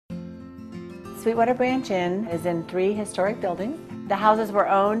Sweetwater Branch Inn is in 3 historic buildings. The houses were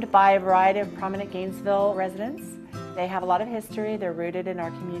owned by a variety of prominent Gainesville residents. They have a lot of history. They're rooted in our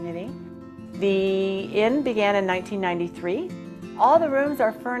community. The inn began in 1993. All the rooms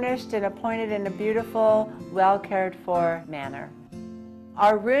are furnished and appointed in a beautiful, well-cared-for manner.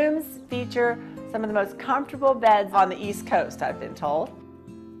 Our rooms feature some of the most comfortable beds on the East Coast, I've been told.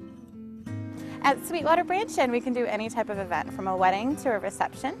 At Sweetwater Branch Inn, we can do any type of event, from a wedding to a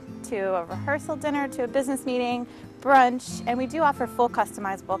reception, to a rehearsal dinner, to a business meeting, brunch, and we do offer full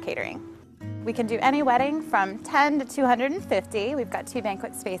customizable catering. We can do any wedding from 10 to 250. We've got 2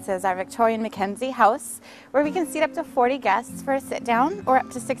 banquet spaces, our Victorian Mackenzie house, where we can seat up to 40 guests for a sit-down, or up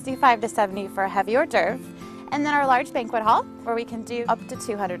to 65 to 70 for a heavy hors d'oeuvre. And then our large banquet hall, where we can do up to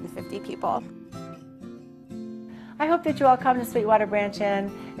 250 people. I hope that you all come to Sweetwater Branch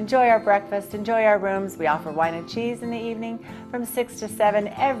Inn, enjoy our breakfast, enjoy our rooms. We offer wine and cheese in the evening from 6 to 7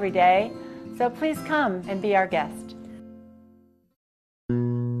 every day. So please come and be our guest.